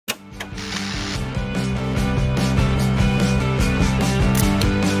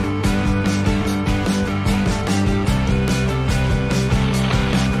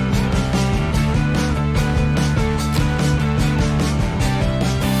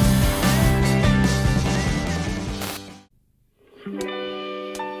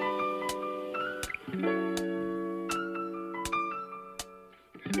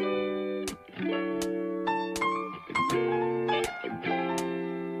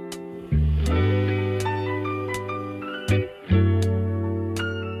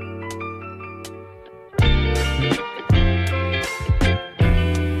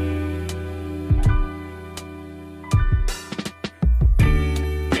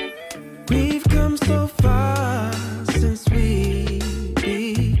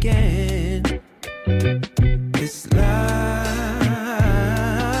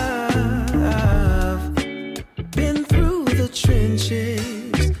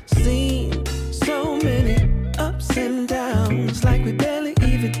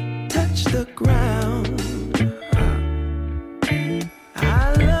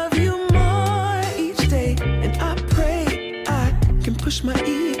push my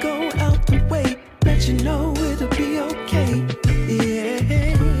ego out the way, let you know it'll be okay.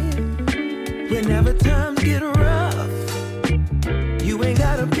 Yeah. Whenever times get rough, you ain't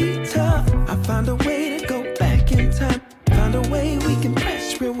gotta be tough. I find a way to go back in time, find a way we can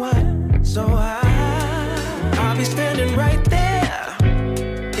press rewind. So I'll be standing right there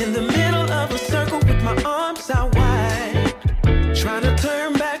in the middle of a circle with my arms out wide, trying to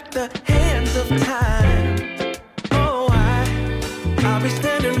turn back the hands of time. Oh, I'll be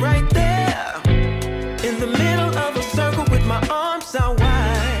standing right there in the middle of a circle with my arms out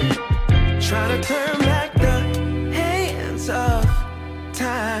wide, trying to turn back the hands of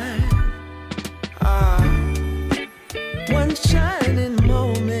time. One shining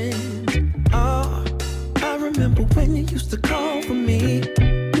moment. Oh, I remember when you used to call for me.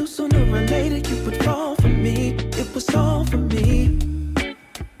 Knew sooner or later you would fall for me. It was all for me.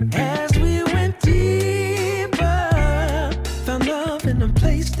 As we went deeper, found love in a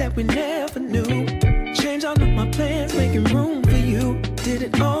place that we never knew. Changed all of my plans, making room for you. Did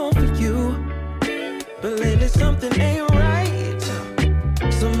it all for you. But lately something ain't right,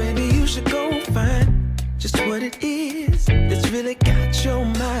 so maybe you should go find just what it is that's really got your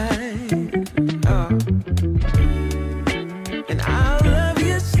mind. And I'll love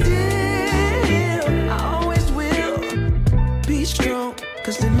you still, I always will. Be strong,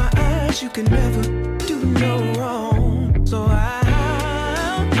 cause in my eyes you can never do no wrong. So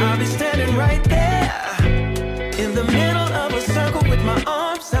I'll be standing right there in the middle of a circle with my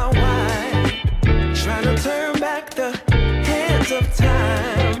arms out wide, trying to turn back the hands of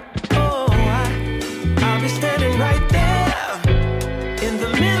time. Oh, I'll be standing right there in the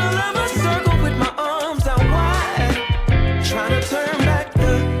middle of a circle with my arms out wide, trying to turn back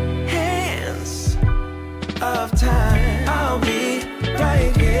the hands of time. I'll be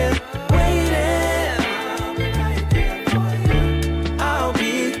right here waiting. I'll be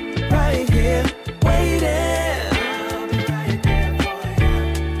right here waiting.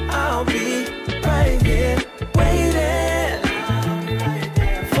 I'll be right here waiting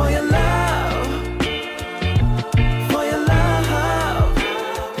for your love, for your love.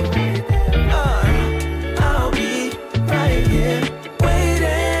 I'll be right here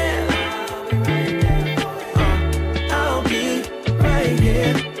waiting. I'll be right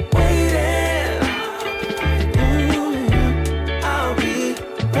here waiting. I'll be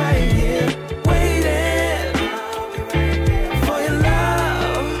right here waiting for your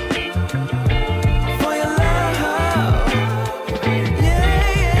love, for your love.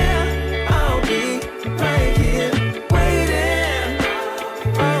 Yeah, I'll be right here waiting.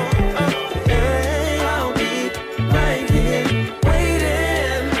 Yeah, I'll be right here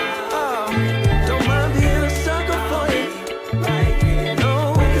waiting. Don't mind being a sucker for you. No,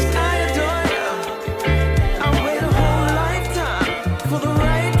 'cause I adore you. I'll wait a whole lifetime for the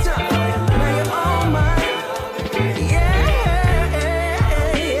right time. Now you're all mine. Yeah.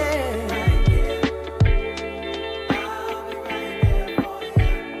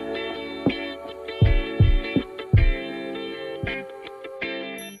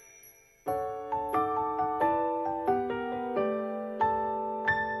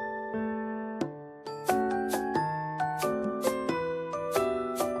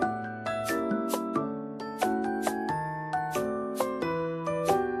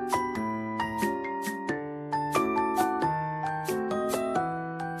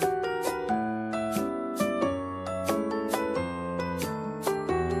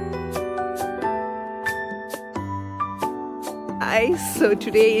 So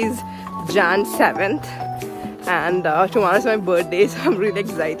today is Jan 7th and tomorrow is my birthday, so I'm really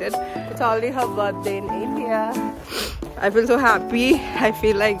excited. It's already her birthday in India. I feel so happy. I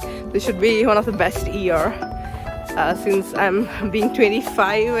feel like this should be one of the best year since I'm being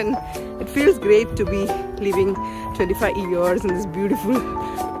 25, and it feels great to be living 25 years in this beautiful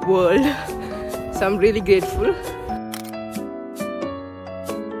world. So I'm really grateful.